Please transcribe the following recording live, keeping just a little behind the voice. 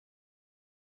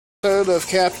Episode of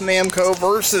Captain Namco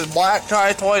versus Black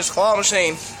Tie Toys Claw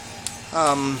Machine.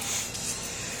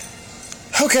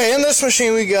 Okay, in this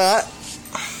machine we got,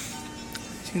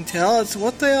 you can tell it's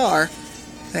what they are. I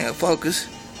think it'll focus.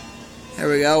 There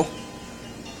we go.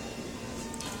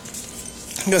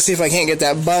 I'm gonna see if I can't get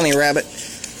that bunny rabbit.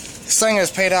 This thing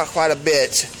has paid out quite a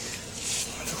bit.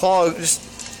 The claw just,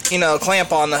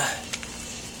 clamp on the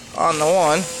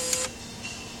one.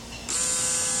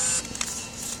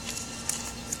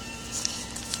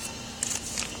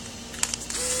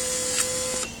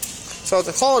 So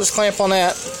the claw will just clamp on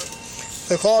that.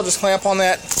 The claw will just clamp on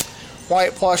that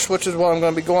white plush, which is what I'm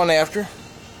going to be going after.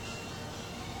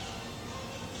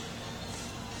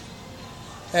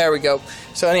 There we go.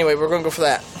 So anyway, we're going to go for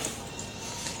that.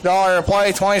 $1 to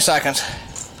play, 20 seconds.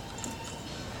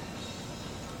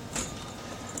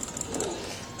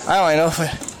 I don't even know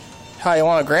how you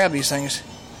want to grab these things.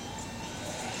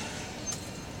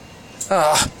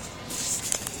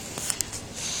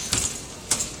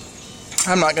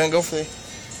 I'm not going to go for the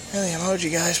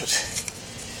emoji, guys, but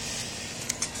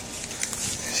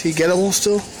is he gettable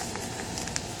still?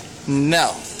 No.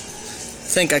 I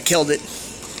think I killed it.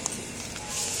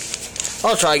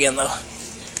 I'll try again, though.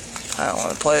 I don't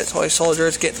want to play it toy soldier.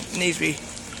 It needs to be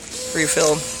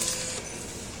refilled.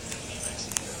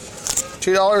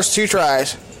 $2, 2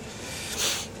 tries.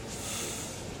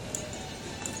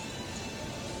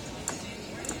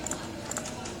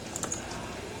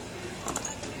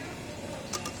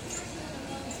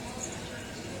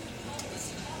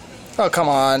 Oh, come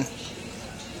on.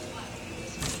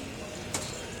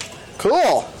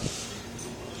 Cool.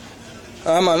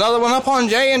 Another one up on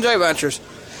J&J Ventures.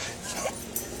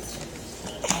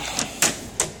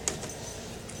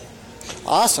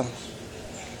 Awesome.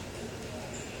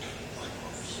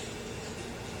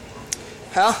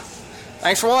 Well,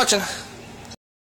 thanks for watching.